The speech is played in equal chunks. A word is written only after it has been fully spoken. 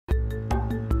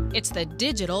It's the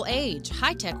digital age,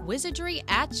 high-tech wizardry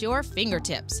at your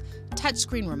fingertips.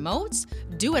 Touchscreen remotes,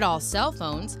 do-it-all cell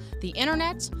phones, the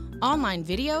internet, online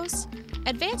videos.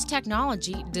 Advanced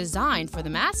technology designed for the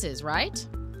masses, right?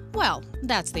 Well,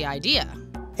 that's the idea.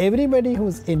 Everybody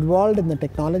who's involved in the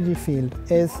technology field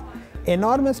is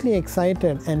enormously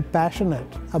excited and passionate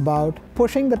about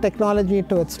pushing the technology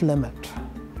to its limit.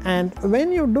 And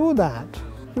when you do that,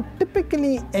 you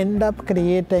typically end up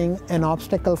creating an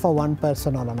obstacle for one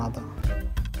person or another.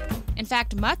 In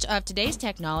fact, much of today's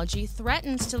technology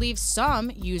threatens to leave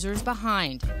some users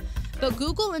behind. But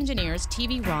Google engineers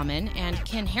TV Raman and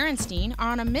Ken Herenstein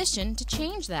are on a mission to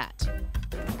change that.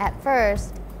 At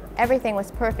first, everything was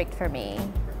perfect for me.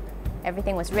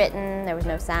 Everything was written, there was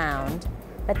no sound.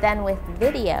 But then with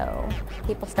video,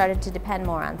 people started to depend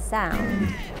more on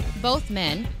sound. Both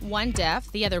men, one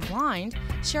deaf, the other blind,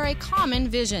 share a common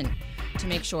vision: to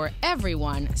make sure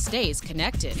everyone stays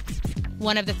connected.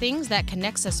 One of the things that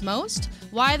connects us most?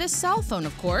 Why, the cell phone,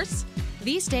 of course.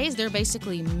 These days, they're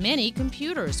basically mini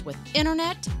computers with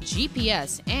internet,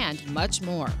 GPS, and much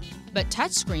more. But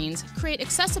touchscreens create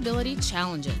accessibility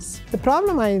challenges. The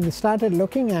problem I started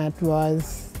looking at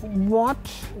was, what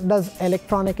does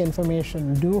electronic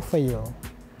information do for you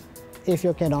if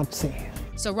you cannot see?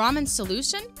 So Raman's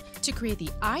solution? To create the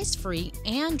eyes-free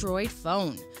Android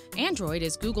phone. Android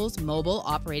is Google's mobile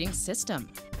operating system.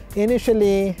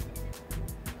 Initially,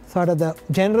 sort of the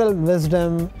general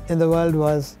wisdom in the world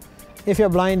was, if you're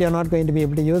blind, you're not going to be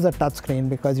able to use a touchscreen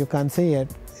because you can't see it.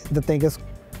 The thing is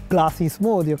glassy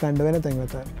smooth, you can't do anything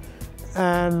with it.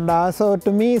 And so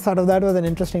to me, sort of that was an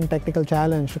interesting technical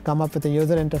challenge, to come up with a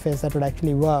user interface that would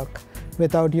actually work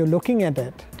without you looking at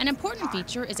it. An important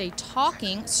feature is a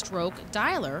talking stroke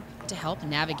dialer to help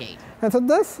navigate. And so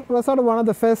this was sort of one of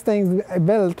the first things I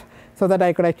built so that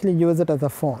I could actually use it as a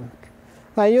phone.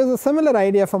 So I use a similar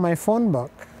idea for my phone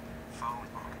book.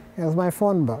 Here's my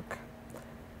phone book.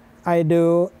 I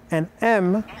do an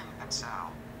M.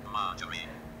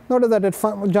 Notice that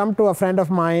it jumped to a friend of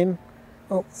mine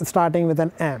starting with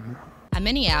an M. A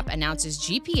mini app announces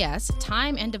GPS,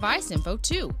 time, and device info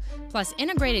too. Plus,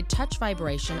 integrated touch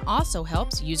vibration also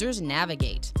helps users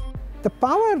navigate. The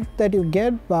power that you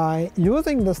get by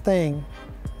using this thing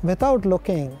without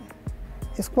looking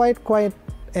is quite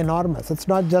enormous. It's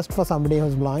not just for somebody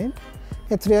who's blind.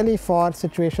 It's really for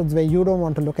situations where you don't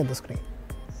want to look at the screen.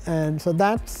 And so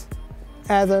that's,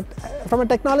 from a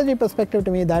technology perspective,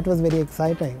 to me, that was very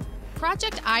exciting.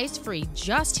 Project Eyes Free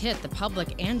just hit the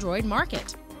public Android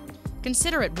market.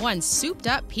 Consider it one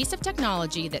souped-up piece of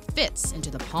technology that fits into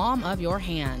the palm of your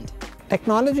hand.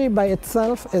 Technology by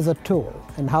itself is a tool,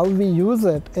 and how we use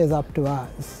it is up to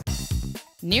us.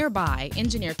 Nearby,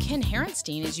 engineer Ken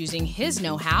Herenstein is using his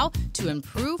know-how to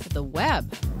improve the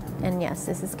web. And yes,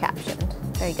 this is captioned.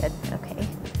 Very good, okay.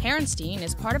 Herenstein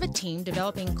is part of a team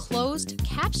developing closed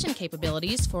caption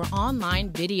capabilities for online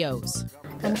videos.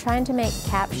 I'm trying to make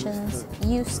captions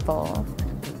useful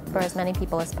for as many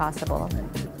people as possible.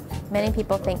 Many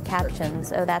people think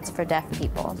captions, oh, that's for deaf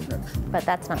people, but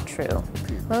that's not true.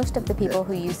 Most of the people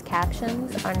who use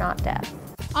captions are not deaf.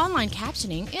 Online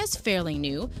captioning is fairly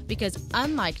new because,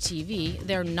 unlike TV,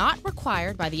 they're not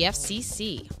required by the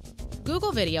FCC.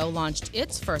 Google Video launched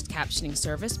its first captioning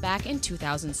service back in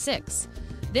 2006.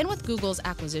 Then with Google's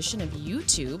acquisition of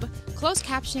YouTube, closed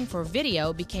captioning for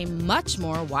video became much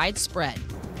more widespread.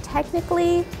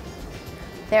 Technically,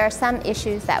 there are some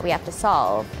issues that we have to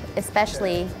solve,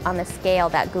 especially on the scale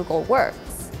that Google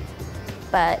works.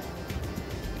 But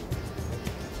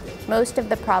most of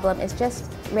the problem is just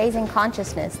raising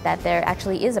consciousness that there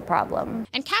actually is a problem.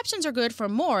 And captions are good for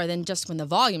more than just when the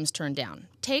volume's turned down.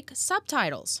 Take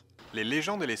subtitles. Les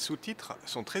légendes et les sous-titres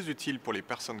sont très utiles pour les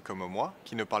personnes comme moi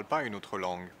qui ne parlent pas une autre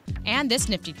langue. And this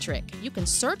nifty trick, you can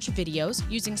search videos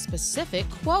using specific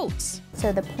quotes.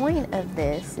 So the point of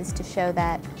this is to show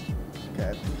that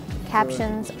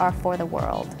captions are for the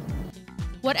world.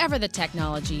 Whatever the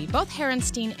technology, both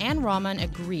Herenstein and Raman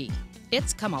agree,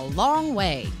 it's come a long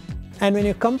way. And when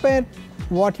you compare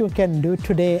what you can do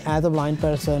today as a blind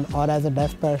person or as a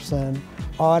deaf person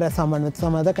or as someone with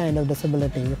some other kind of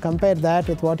disability, you compare that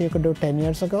with what you could do 10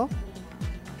 years ago,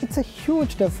 it's a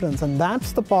huge difference, and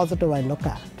that's the positive I look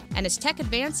at. And as tech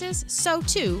advances, so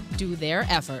too do their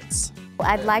efforts.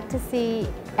 I'd like to see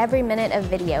every minute of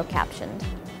video captioned,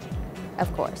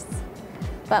 of course.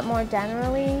 But more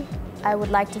generally, I would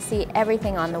like to see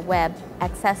everything on the web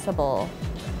accessible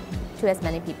to as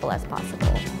many people as possible.